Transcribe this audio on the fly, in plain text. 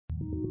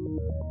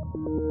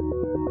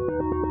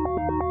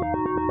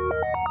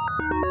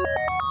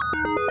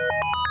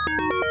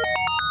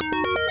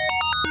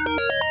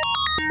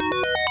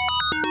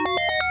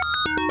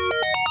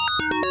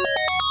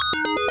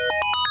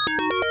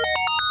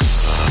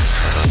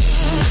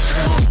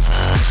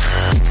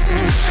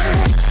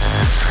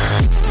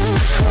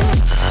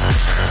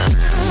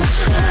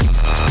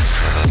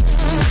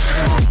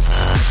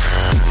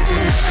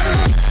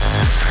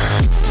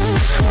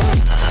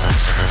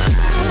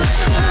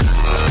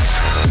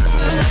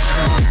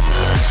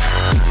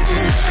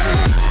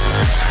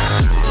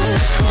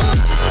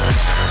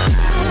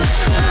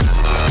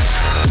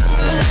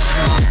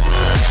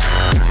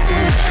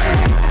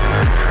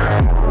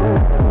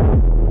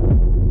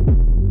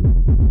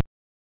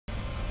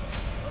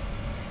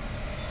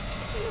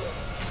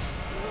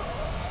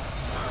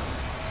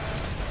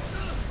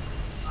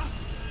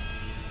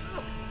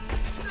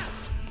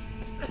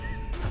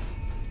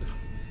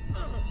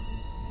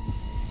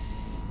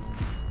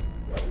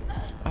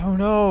Oh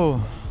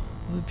no!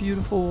 The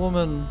beautiful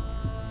woman.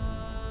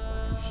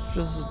 She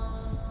just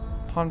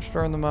punched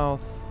her in the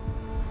mouth.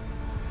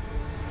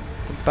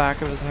 The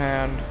back of his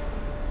hand.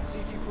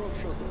 CT probe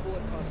shows the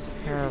bullet caused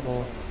It's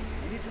terrible.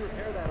 We need to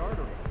repair that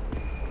artery.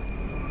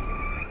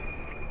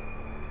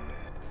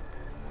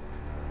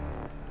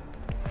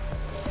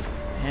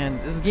 Man,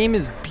 this game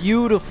is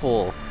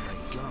beautiful.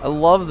 I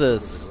love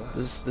this.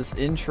 This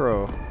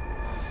intro.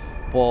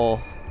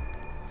 Well,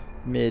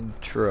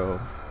 mid-tro.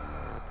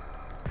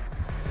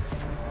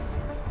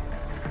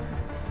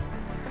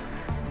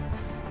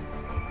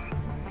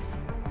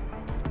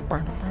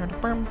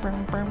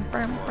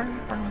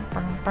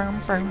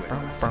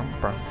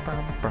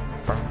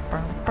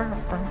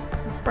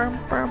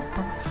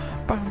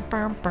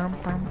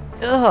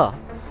 Ugh.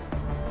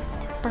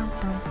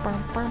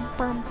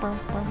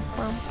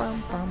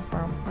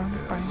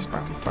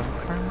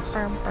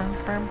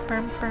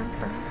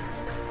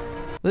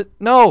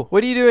 No,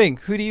 what are you doing?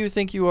 Who do you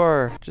think you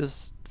are?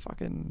 Just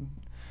fucking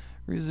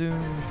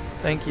resume.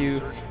 Thank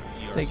you.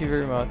 Thank you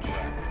very much.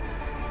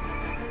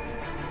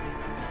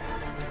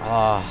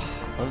 Ah,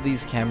 love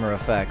these camera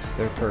effects.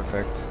 They're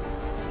perfect.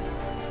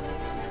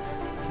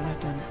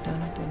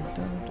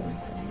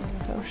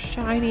 Look how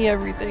shiny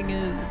everything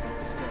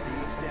is.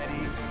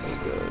 It's so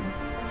good.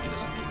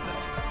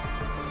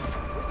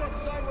 Where's that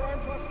cyber arm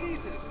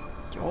prosthesis?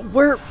 Yo,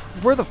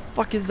 where the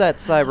fuck is that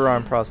cyber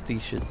arm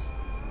prosthesis?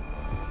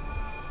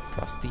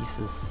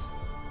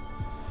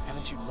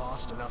 Haven't you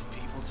lost enough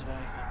people today?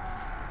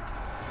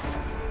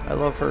 I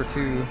love her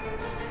too.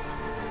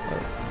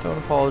 Don't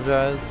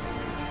apologize.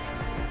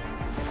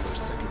 We're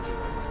seconds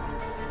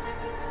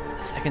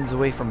away. Seconds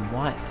away from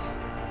what?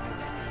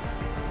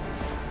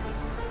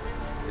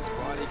 His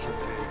body can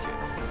take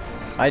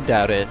it. I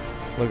doubt it.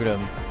 Look at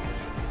him.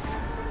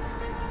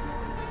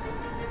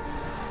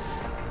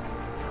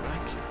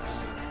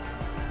 Miraculous.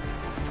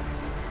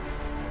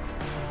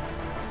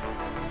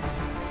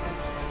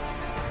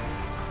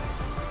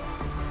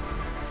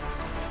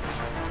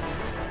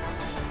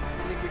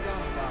 I think we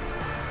got it, Doc.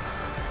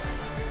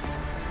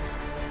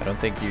 I don't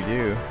think you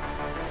do.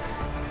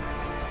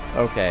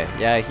 Okay,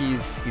 yeah,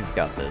 he's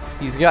got this.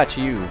 He's got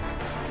you. Give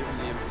him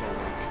the info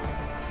link.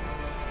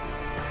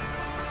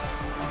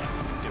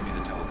 Fine. Give me the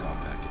telecom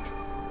package.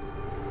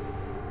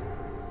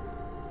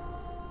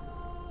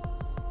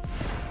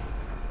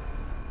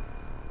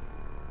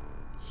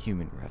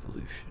 Human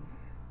revolution.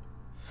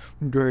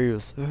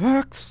 Deus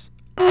Ex.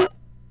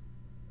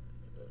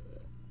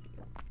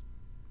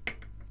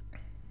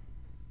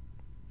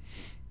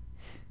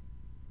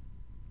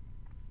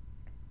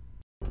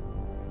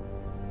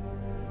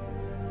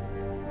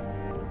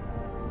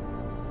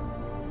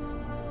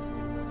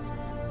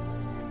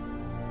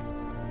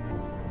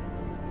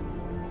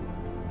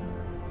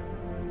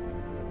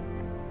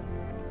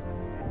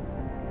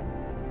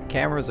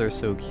 Cameras are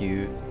so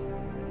cute.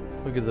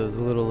 Look at those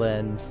little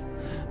lens.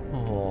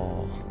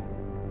 Oh.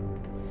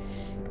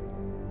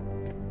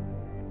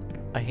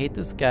 I hate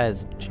this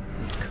guy's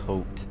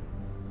coat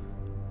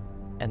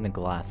and the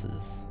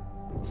glasses,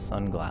 the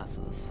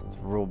sunglasses,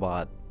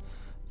 robot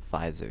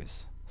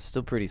visors.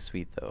 Still pretty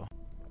sweet though.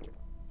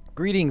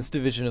 Greetings,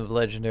 Division of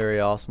Legendary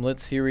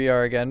Awesomelets. Here we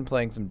are again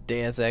playing some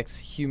Deus Ex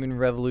Human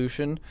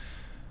Revolution.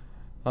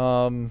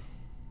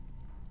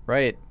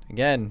 Right,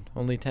 again,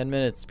 only 10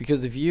 minutes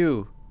because of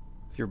you.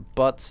 With your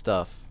butt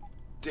stuff.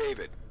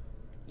 David.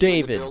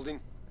 David. You in the building?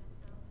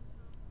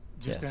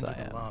 Just Yes, entered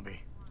I the am.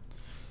 lobby.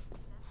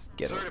 Let's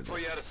get Sorry to over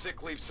put you out of this.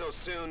 sick leave so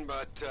soon,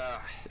 but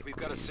we've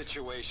got a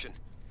situation.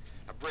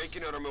 A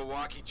break-in at our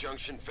Milwaukee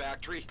Junction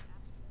factory.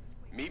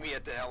 Meet me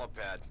at the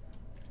helipad.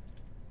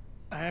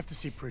 I have to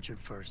see Pritchard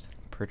first.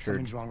 Pritchard.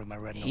 Something's wrong with my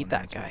retinal Hate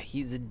that enhancement. guy.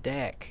 He's a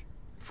dick.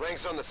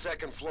 Frank's on the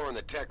second floor in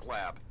the tech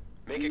lab.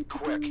 Make it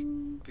quick.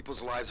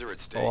 People's lives are at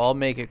stake. Oh, I'll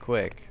make it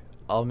quick.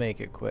 I'll make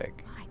it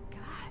quick. My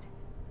God,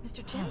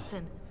 Mr.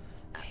 Jensen,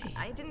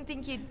 I didn't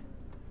think you'd.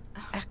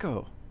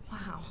 Echo.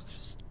 Wow.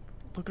 Just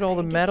look at all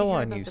the I guess metal you heard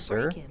on about you, the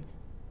sir. break-in.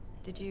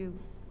 Did you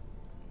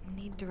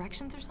need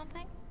directions or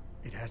something?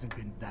 It hasn't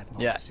been that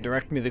long. Yeah, Cindy.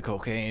 direct me the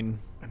cocaine.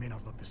 I may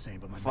not look the same,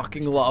 but my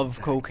Fucking memory's love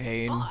intact.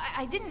 cocaine. Oh,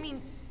 I didn't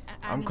mean.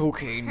 I I'm mean,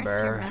 cocaine of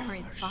course bear. Your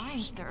memory's fine,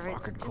 sir. It's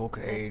Fucking just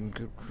cocaine.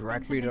 that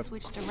Direct things me have been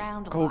to switched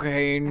around a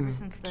cocaine. lot ever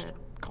since the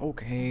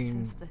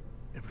Cocaine.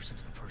 Ever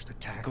since the first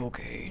attack.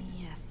 Cocaine.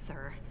 Yes,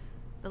 sir.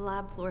 The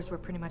lab floors were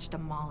pretty much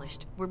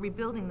demolished. We're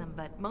rebuilding them,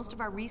 but most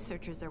of our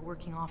researchers are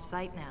working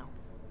off-site now.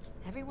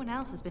 Everyone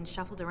else has been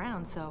shuffled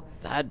around, so...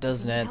 That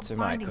doesn't we need help answer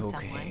my finding someone.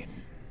 cocaine.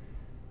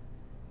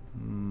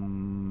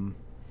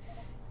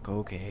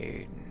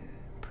 Cocaine.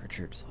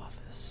 Pritchard's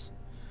office.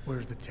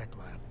 Where's the tech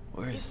lab?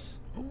 Where's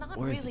Not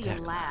where's really the a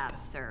tech lab,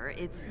 sir.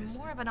 It's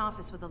more of an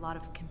office with a lot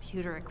of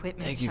computer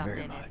equipment Thank you shoved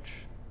very in much.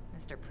 it.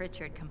 Mr.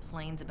 Pritchard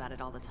complains about it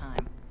all the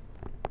time.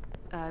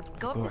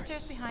 Go up the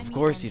stairs behind me. Of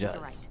course he and take a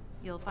does. right.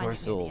 You'll Of find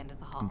course it near the he'll end of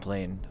the hall.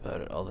 complain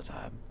about it all the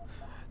time.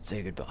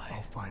 Say goodbye.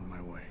 I'll find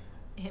my way.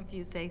 If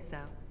you say so.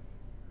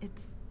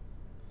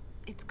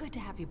 It's good to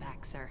have you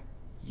back, sir.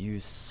 You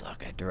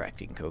suck at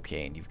directing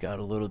cocaine. You've got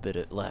a little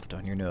bit left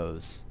on your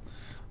nose.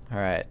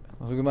 Alright.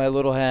 Look at my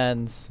little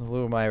hands.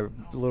 Look at my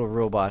little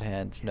robot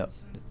hands. No.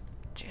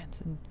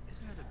 Jansen?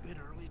 Isn't it a bit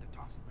early to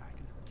toss him back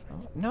into the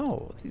trench? Oh,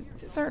 no.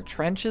 These aren't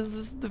trenches.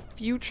 This is the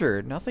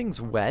future.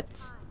 Nothing's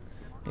wet.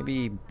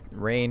 Maybe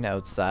rain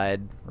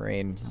outside.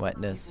 Rain,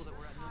 wetness.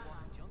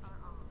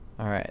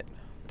 Alright.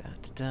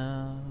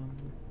 Dun-dun-dun.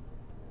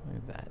 Look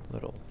at that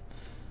little...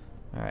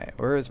 Alright,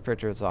 where is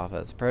Pritchard's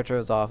office?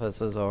 Pritchard's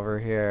office is over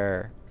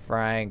here.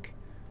 Frank.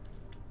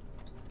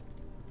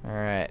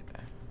 Alright.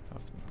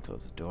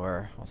 Close the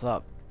door. What's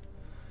up?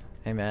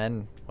 Hey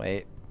man.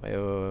 Wait.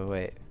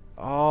 Wait.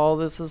 Oh,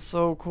 this is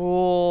so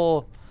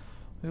cool.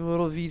 Look at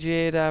little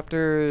VGA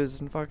adapters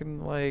and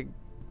fucking like...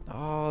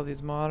 Oh,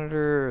 these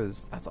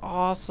monitors. That's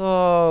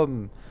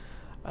awesome.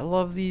 I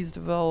love these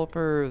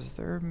developers.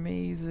 They're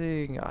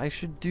amazing. I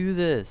should do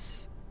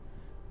this.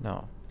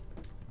 No.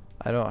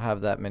 I don't have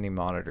that many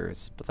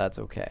monitors, but that's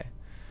okay.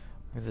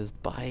 There's this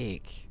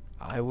bike.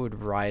 I would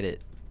ride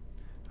it.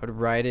 I would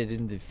ride it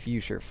in the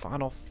future.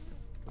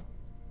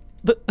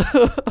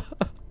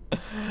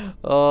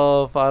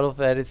 Oh, Final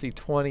Fantasy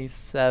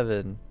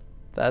 27.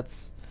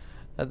 That's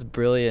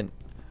brilliant.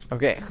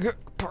 Okay,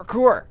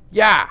 parkour.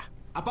 Yeah.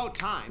 About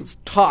time. Let's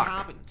talk. What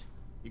happened?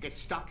 You get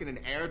stuck in an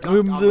air duct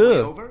on the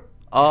way over?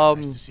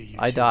 Nice to see you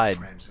I too, died,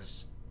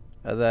 Francis.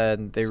 and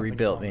then they Something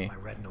rebuilt wrong with me. my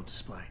retinal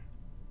display.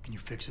 Can you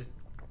fix it?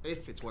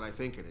 If it's what I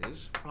think it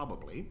is,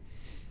 probably.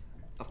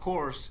 Of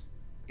course,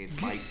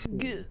 it might.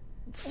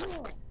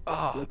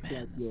 Oh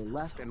man, this Your is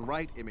left so and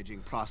right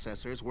imaging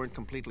processors weren't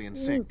completely in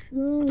sync.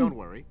 But don't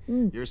worry,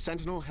 your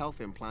Sentinel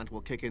health implant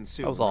will kick in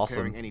soon, That was awesome.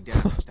 repairing any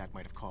damage that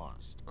might have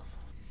caused.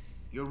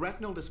 Your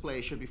retinal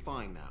display should be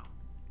fine now.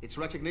 Its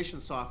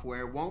recognition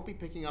software won't be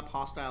picking up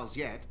hostiles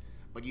yet,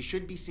 but you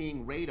should be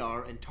seeing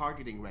radar and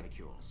targeting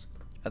reticules.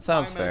 That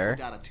sounds Biomedical fair.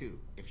 data too,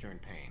 if you're in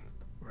pain.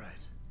 Right.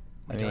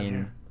 I We done mean,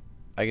 here?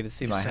 I get to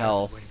see Your my Sarah's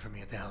health. waiting for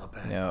me at the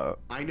helipad. You know,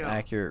 I know.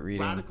 accurate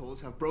reading.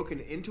 Radicals have broken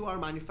into our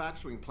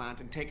manufacturing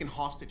plant and taken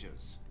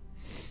hostages.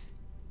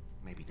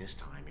 Maybe this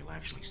time you'll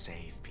actually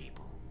save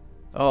people.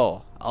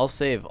 Oh, I'll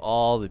save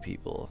all the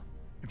people.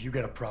 If you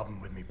got a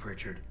problem with me,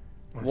 Pritchard,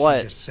 why don't What?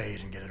 you just say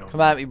it and get it over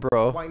Come at me,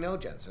 bro. Why no,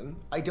 Jensen?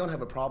 I don't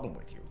have a problem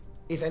with you.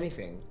 If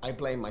anything, I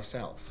blame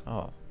myself.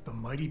 Oh, The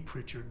mighty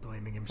Pritchard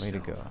blaming himself. way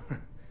to go.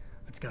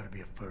 That's got to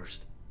be a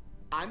first.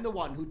 I'm the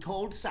one who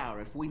told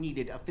Sarif we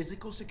needed a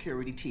physical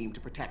security team to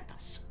protect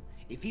us.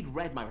 If he'd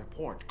read my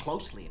report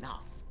closely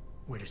enough.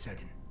 Wait a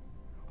second.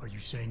 Are you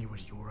saying it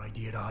was your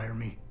idea to hire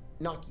me?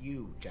 Not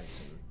you,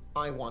 Jensen.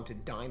 I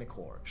wanted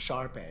Dynacore,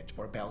 Sharp Edge,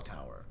 or Bell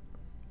Tower.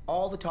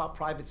 All the top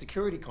private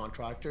security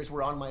contractors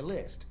were on my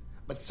list,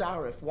 but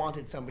Sarif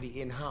wanted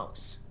somebody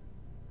in-house.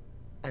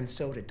 And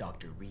so did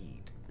Dr.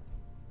 Reed.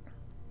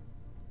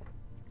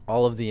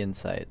 all of the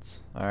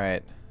insights. All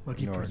right.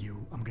 Lucky Ignored. for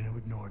you, I'm gonna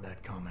ignore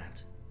that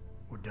comment.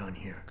 We're done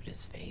here. Look at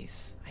his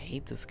face. I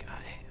hate this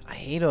guy. I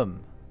hate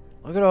him.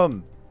 Look at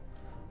him.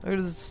 Look at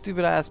his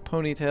stupid ass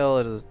ponytail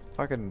and his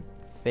fucking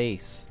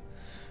face.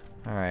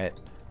 Alright.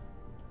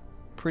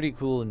 Pretty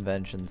cool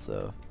inventions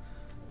though.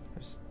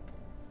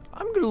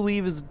 I'm gonna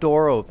leave his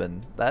door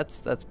open.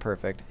 That's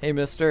perfect. Hey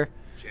mister.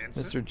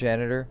 Jensen? Mr.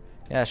 Janitor.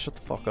 Yeah, shut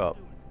the fuck up.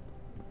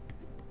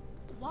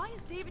 Why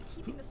is David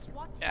keeping the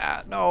SWAT team?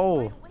 Yeah,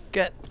 no.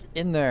 Get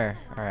in there.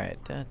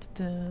 Alright.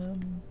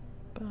 Dun-dun-dun.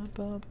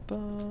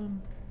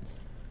 Ba-ba-ba-bum.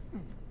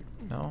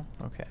 No?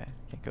 Okay.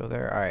 Can't go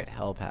there. Alright,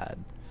 helipad.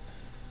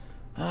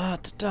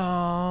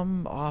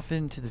 Ta-dum. Off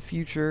into the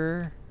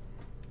future.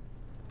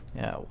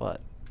 Yeah,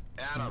 what?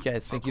 Adam, You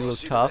guys think I'll you look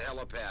close to the tough?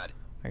 helipad.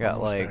 I got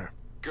Almost like there.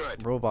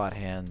 Good. robot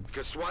hands.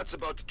 Because SWAT's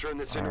about to turn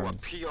this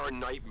Arms. into a PR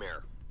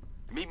nightmare.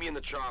 Meet me in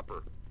the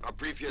chopper. I'll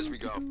brief you as we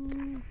go.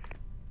 Did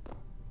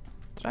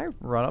I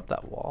run up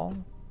that wall?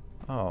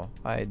 Oh,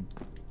 I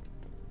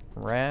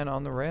ran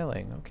on the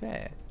railing.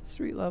 Okay.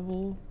 Street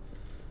level.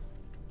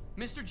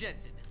 Mr.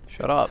 Jensen.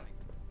 Shut up.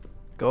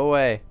 Go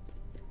away.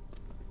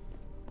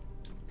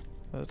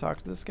 Want to talk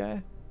to this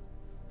guy?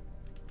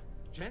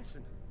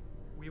 Jensen,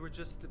 we were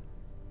just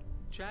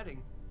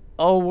chatting.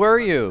 Oh, were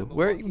you?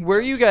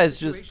 Where you guys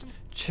just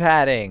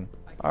chatting?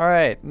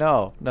 Alright,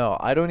 no, no.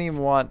 I don't even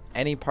want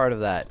any part of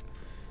that.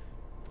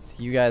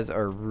 You guys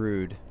are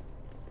rude. Did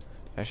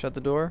I shut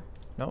the door?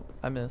 Nope,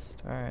 I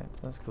missed. Alright,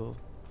 that's cool.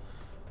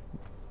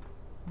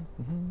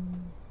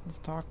 Let's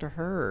talk to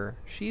her.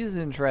 She's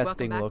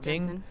interesting Welcome back,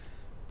 looking. Jensen.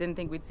 Didn't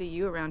think we'd see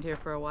you around here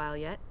for a while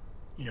yet.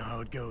 You know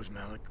how it goes,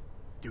 Malik.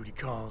 Duty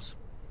calls.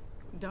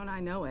 Don't I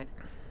know it?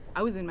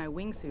 I was in my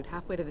wingsuit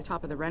halfway to the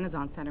top of the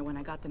Renaissance Center when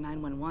I got the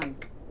 911.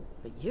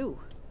 But you?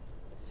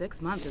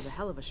 6 months is a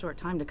hell of a short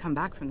time to come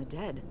back from the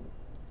dead.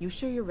 You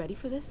sure you're ready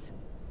for this?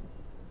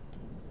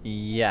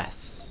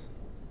 Yes.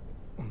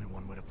 Only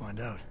one way to find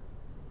out.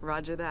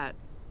 Roger that.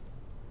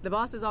 The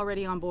boss is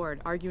already on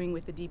board, arguing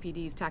with the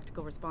DPD's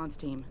tactical response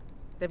team.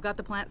 They've got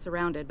the plant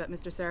surrounded, but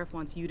Mr. Seraph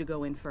wants you to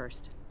go in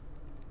first.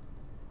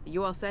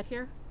 You all set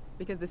here?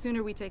 Because the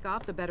sooner we take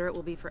off, the better it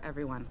will be for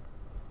everyone.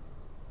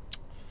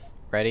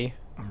 Ready?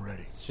 I'm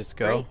ready. Let's just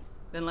go. Great.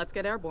 Then let's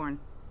get airborne.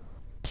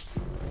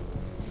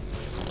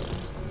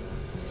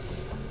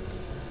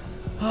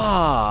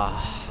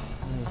 Ah,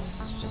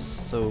 this is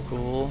just so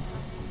cool.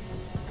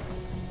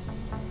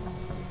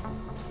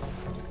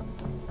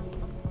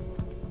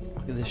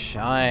 Look at the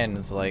shine.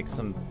 It's like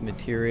some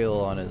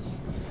material on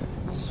his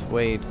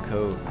suede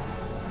coat.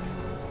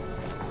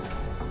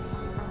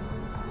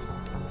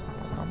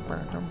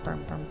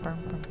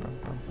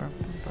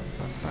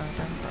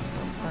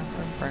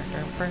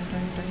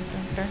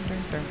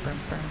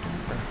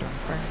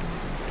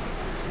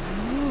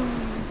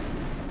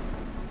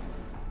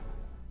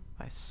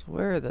 I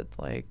swear that,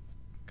 like,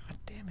 god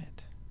damn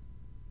it.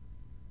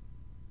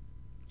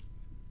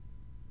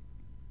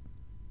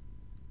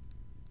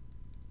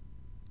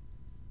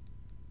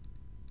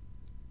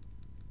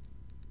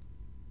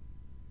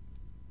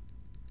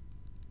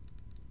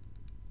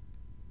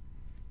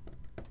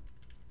 I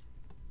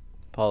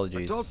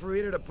Apologies. told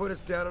Farida to put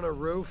us down on a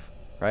roof.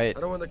 Right? I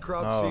don't want the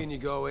crowd Oh, seeing you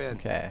go in.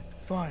 okay.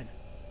 Fine.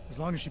 As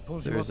long as she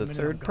pulls you There's up a the minute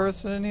I'm third gone.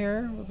 person in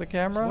here with a So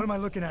camera? what am I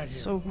looking at here?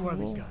 So Who are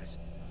these cool. guys?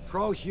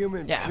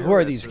 Pro-human Yeah, who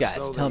are these purists, or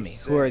guys? so Tell they me.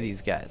 say. Who are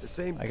these guys? The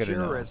same I gotta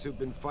know. purists who've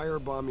been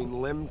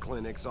firebombing limb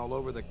clinics all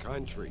over the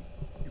country.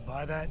 You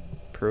buy that?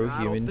 Pro-human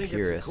I don't think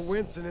purists. It's a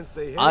coincidence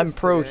they hit I'm us today,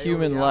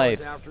 pro-human only hours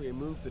life. after he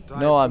moved the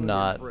No, I'm Typhoon in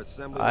not. for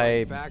assembly I-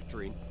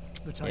 manufacturing.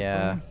 The Typhoon?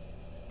 Yeah.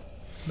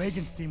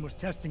 Megan's team was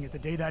testing it the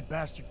day that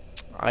bastard.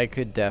 I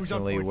could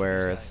definitely point for wear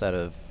these a guys? set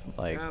of,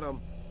 like, Adam,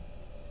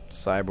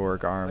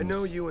 cyborg arms. I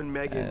know you and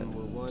Megan and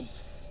were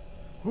once.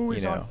 Who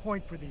is You on know.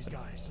 point for these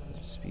guys?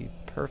 just be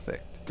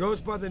perfect.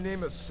 Goes by the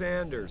name of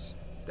Sanders.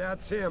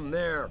 That's him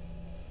there.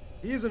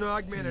 He's an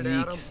augmented Zeke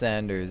Adam.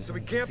 Sanders. So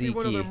he can't be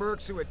one of the Zeke.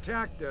 mercs who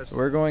attacked us. So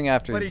we're going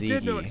after but he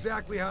did know Zeke.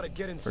 exactly how to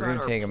get inside We're gonna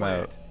our take him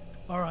plant. out.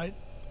 All right.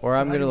 Or So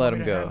I'm how do gonna you let want him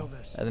me to go. handle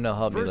this? And then he'll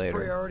help me First later.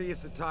 priority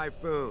is the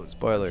Typhoon.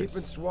 Spoilers.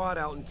 Keeping SWAT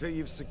out until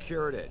you've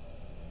secured it.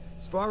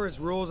 As far as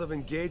rules of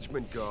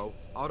engagement go,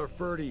 I'll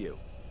defer to you.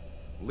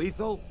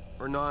 Lethal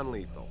or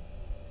non-lethal?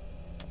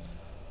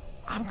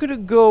 I'm gonna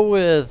go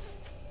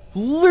with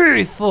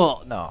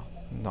lethal. No,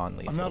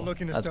 non-lethal. I'm not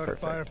looking to That's start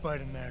perfect. a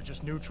firefight in there.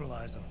 Just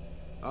neutralize them.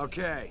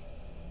 Okay.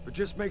 But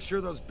just make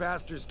sure those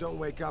bastards don't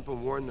wake up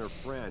and warn their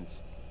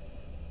friends.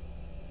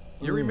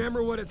 You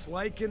remember what it's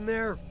like in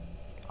there?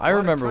 I A lot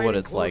of remember what tiny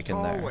it's like in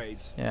closed there.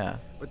 hallways. Yeah.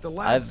 But the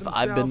labs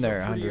I've been themselves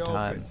there are pretty 100 open.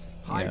 times.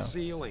 You High know.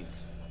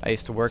 ceilings. I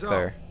used to work So,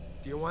 there.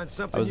 Do you want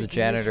something I was you a can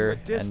use from janitor, a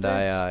and distance?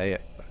 I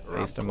Or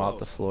used to up mop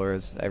the close?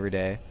 floors every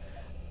day.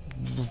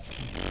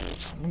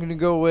 I'm gonna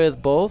go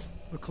with both.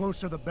 The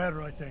closer, the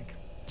better, I think.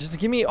 Just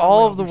give me That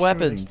all way of the I'll be sure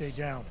they weapons,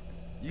 Stay down.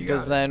 You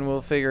because got it. then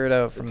we'll figure it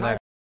out The from there.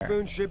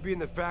 Typhoon should be in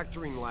the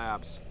factoring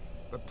labs.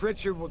 But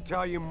Pritchard will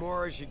tell you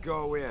more as you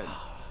go in.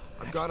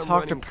 I've got him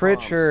Talk to running comms.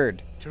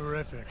 Pritchard.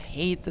 Terrific. I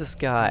hate this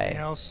Anything guy.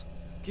 else?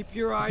 Keep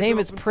your eyes name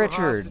is open for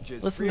Pritchard.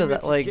 hostages. Listen Free to 'em that,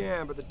 if you like,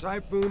 can, but the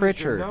Typhoon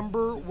Pritchard. Is your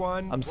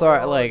 #1 I'm sorry,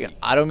 priority. like,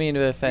 I don't mean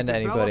to offend We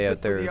anybody developed out it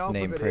for there the with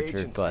name alphabet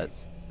Pritchard, but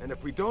agencies. And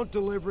if we don't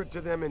deliver it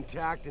to them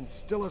intact and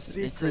still a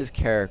secret, it's his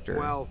character.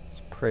 well,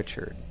 It's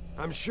Pritchard.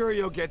 I'm sure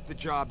you'll get the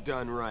job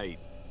done right.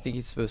 I think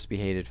he's supposed to be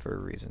hated for a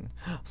reason.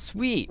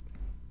 Sweet.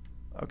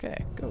 Okay,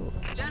 go.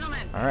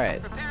 Gentlemen, All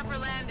right. prepare for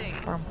landing.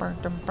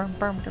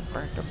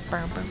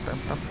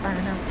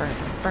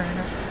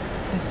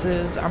 This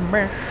is a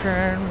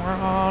mission. We're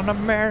on a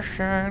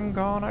mission.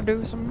 Gonna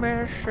do some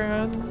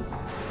missions.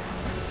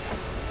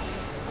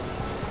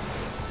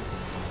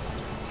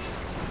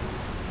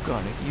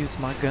 Gonna use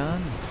my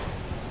gun.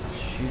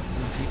 Shoot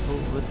some people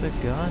with a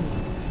gun.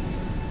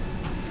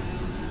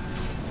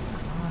 So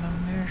we're on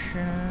a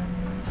mission.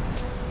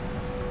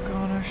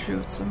 Gonna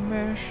shoot some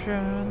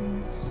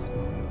missions.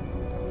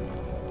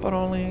 But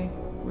only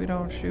we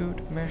don't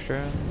shoot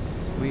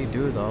missions. We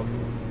do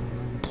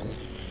them.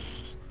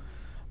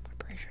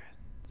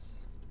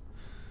 Vibrations.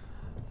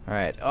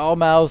 Alright. Oh,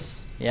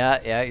 mouse.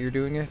 Yeah, you're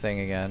doing your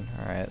thing again.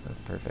 Alright, that's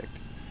perfect.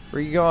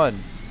 Where you going?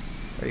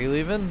 Are you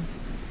leaving?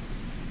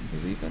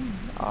 You leaving?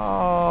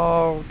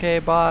 Oh, okay,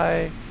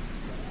 bye.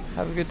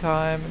 Have a good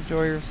time.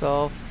 Enjoy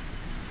yourself.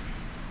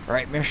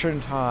 Alright,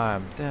 mission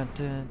time. Dun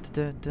dun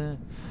dun dun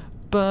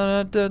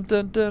dun. Dun dun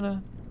dun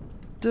dun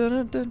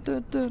dun dun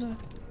dun dun.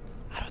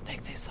 I don't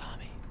think they saw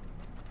me.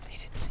 They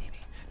didn't see me.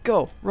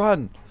 Go!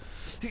 Run!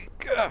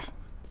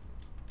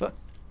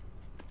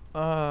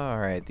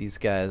 Alright, these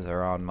guys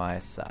are on my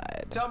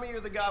side. Tell me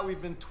you're the guy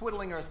we've been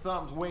twiddling our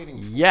thumbs waiting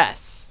for.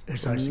 Yes!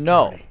 SI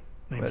No! Security.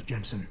 Name's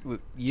Jensen.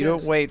 You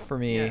don't wait for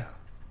me. Yeah.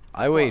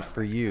 I wait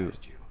for you.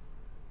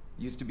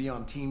 Used to be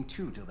on Team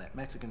 2 till that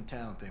Mexican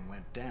town thing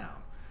went down.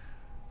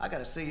 I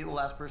gotta say, you're the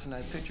last person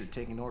I pictured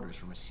taking orders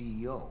from a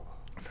CEO.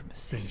 From a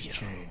Things CEO.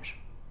 change.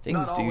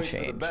 Things Not do always for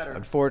the change. better.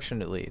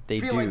 Unfortunately,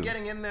 they Feel do. like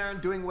getting in there and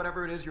doing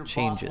whatever it is your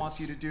Changes. boss wants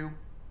you to do?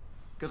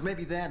 Because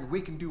maybe then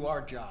we can do our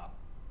job.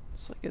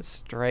 It's like a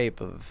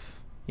stripe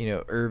of, you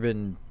know,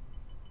 urban.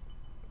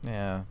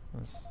 Yeah,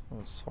 that's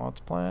what SWAT's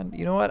plan.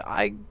 You know what?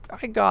 I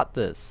got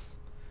this.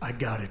 I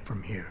got it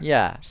from here.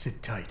 Yeah,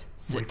 Sit tight.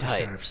 Sit Wait tight.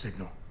 for Seraph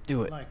signal.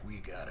 do it. Like we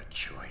got a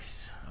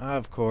choice.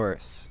 Of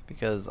course,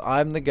 because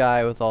I'm the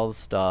guy with all the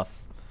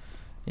stuff.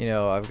 You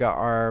know, I've got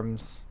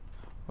arms.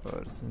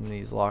 What's in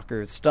these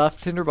lockers?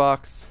 Stuff,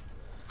 tinderbox.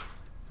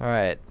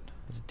 Alright,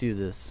 let's do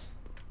this.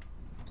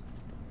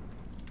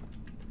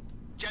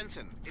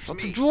 Jensen, it's Shut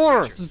me. the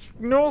doors!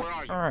 Richard. No! Where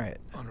are you? Alright.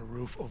 On a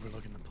roof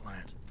overlooking the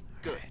plant.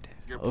 Good. Alright.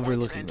 Your point of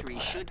Overlooking the entry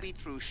plant. should be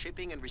through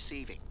shipping and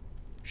receiving.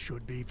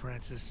 Should be,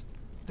 Francis.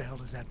 The hell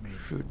does that mean?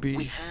 Should We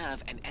be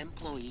have an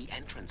employee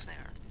entrance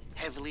there,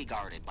 heavily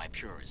guarded by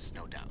purists,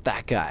 no doubt.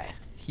 that guy.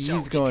 So,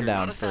 He's if going you're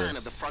down not a fan of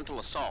the first. frontal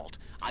assault,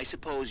 I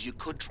suppose you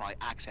could try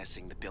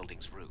accessing the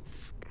building's roof.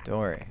 Don't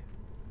worry.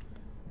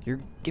 You're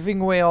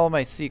giving away all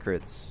my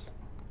secrets.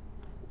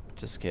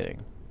 Just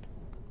kidding.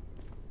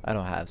 I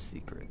don't have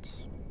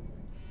secrets.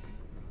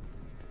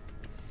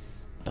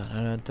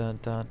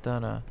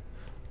 Ba-da-dun-dun-dun-dun.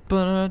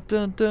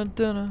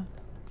 Ba-da-dun-dun-dun.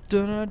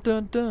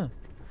 Dun-dun-dun-dun.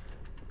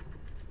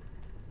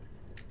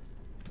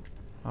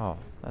 Oh,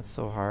 that's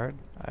so hard.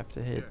 I have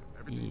to hit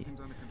E.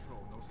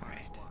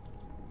 Right.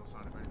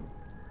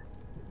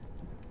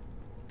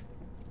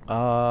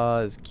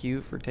 Is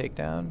Q for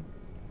takedown?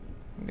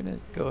 I'm gonna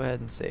go ahead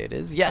and say it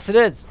is. Yes, it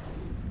is!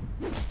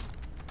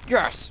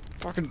 Yes!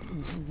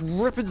 Fucking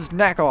rip his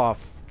neck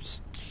off.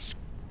 Just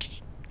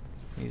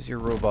use your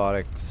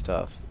robotic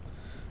stuff.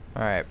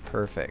 Alright,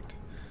 perfect.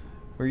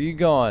 Where you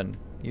going?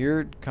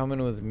 You're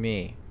coming with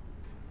me.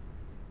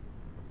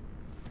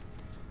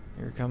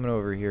 You're coming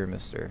over here,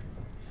 mister.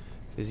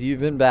 Because you've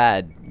been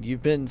bad.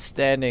 You've been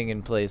standing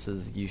in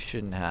places you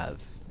shouldn't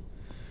have.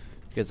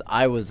 Because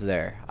I was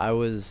there. I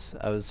was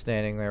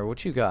standing there.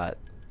 What you got?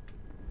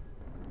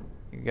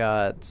 You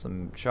got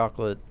some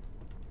chocolate.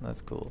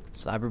 That's cool.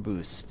 Cyber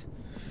boost.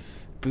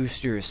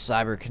 Boost your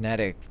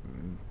cyberkinetic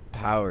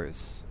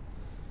powers.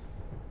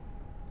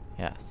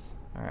 Yes.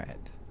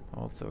 Alright.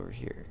 What's over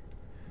here?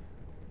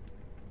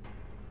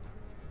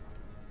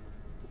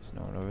 There's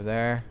no one over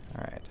there.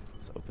 Alright.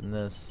 Let's open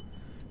this.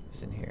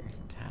 Who's in here?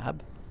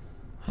 Tab?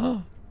 Huh?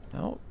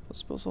 No. I was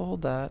supposed to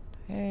hold that.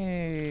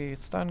 Hey,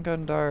 stun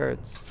gun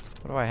darts.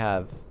 What do I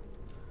have?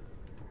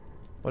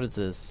 What is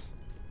this?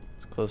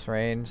 It's close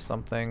range,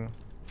 something.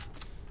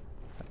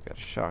 I've got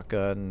a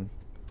shotgun.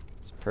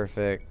 It's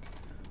perfect.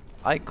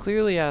 I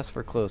clearly asked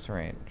for close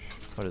range.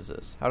 What is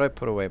this? How do I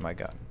put away my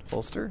gun?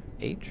 Holster?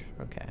 H?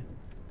 Okay.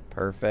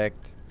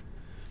 Perfect.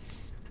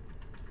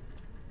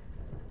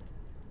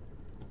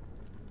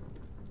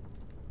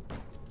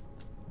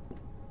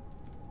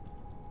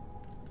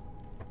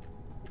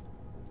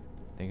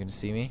 They gonna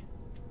see me?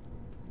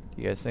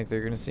 Do you guys think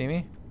they're gonna see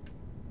me?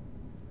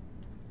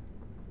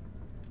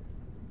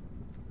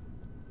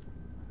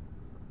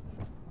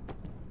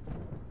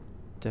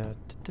 Da,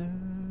 da, da.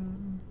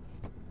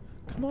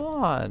 Come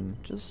on,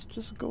 just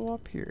go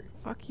up here.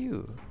 Fuck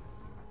you.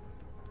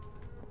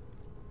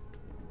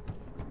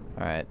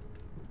 All right.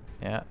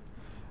 Yeah.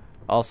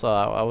 Also,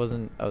 I was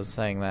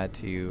saying that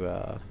to you.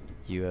 I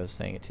was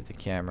saying it to the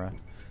camera.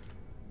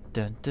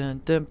 Dun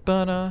dun dun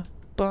bana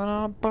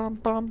bana bum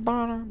bum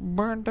bana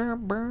burn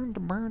burn burn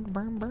burn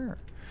burn burn.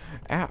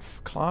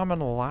 F climbing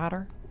the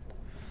ladder.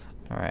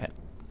 All right.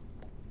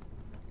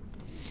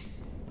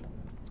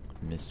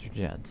 Mr.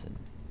 Jensen.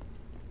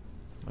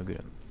 Look at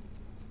him.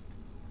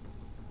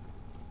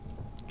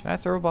 Can I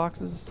throw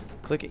boxes?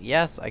 Click it.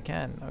 Yes, I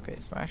can. Okay,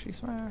 smashy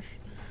smash.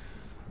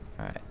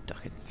 Alright,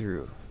 ducking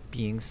through.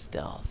 Being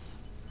stealth.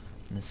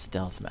 I'm the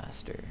stealth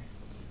master.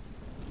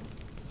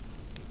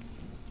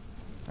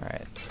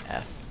 Alright,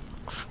 F.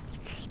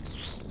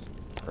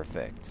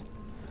 Perfect.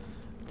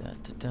 Dun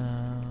dun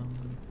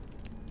dun.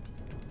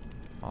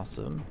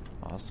 Awesome.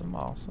 Awesome,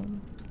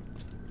 awesome.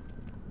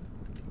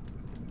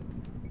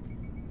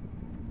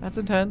 That's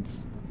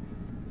intense.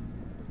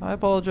 I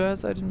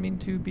apologize. I didn't mean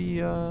to be,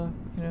 you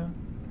know,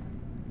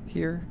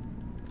 here.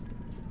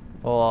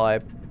 Well, I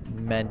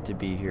meant to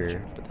be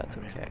here, but that's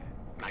okay.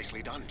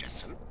 Nicely done,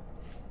 Jensen.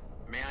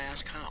 May I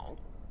ask how?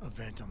 A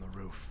vent on the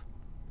roof.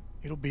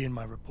 It'll be in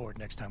my report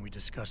next time we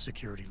discuss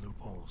security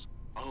loopholes.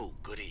 Oh,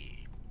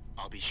 goody.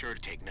 I'll be sure to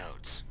take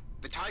notes.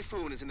 The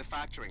Typhoon is in the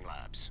factoring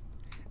labs.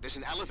 There's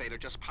an elevator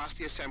just past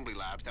the assembly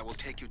labs that will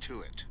take you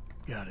to it.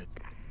 Got it.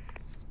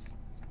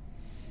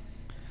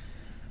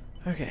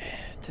 Okay.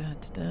 Dun,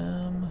 dun,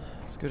 dun.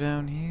 Let's go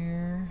down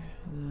here.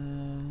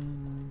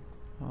 Then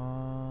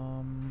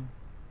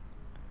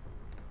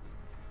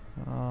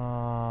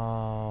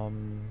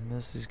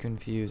This is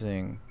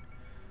confusing.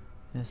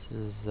 This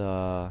is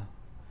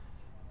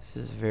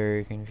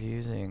very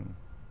confusing.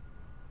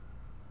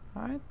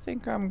 I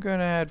think I'm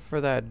gonna head for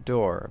that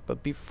door,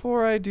 but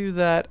before I do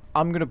that,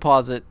 I'm gonna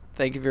pause it.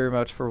 Thank you very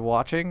much for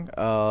watching.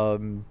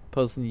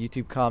 Post in the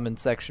YouTube comment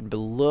section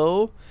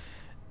below,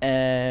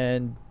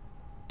 and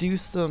do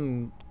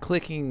some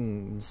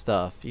clicking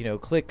stuff. You know,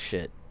 click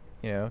shit.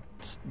 You know,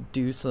 just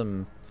do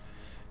some.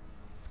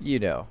 You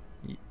know,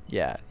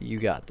 yeah, you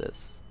got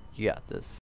this. You got this.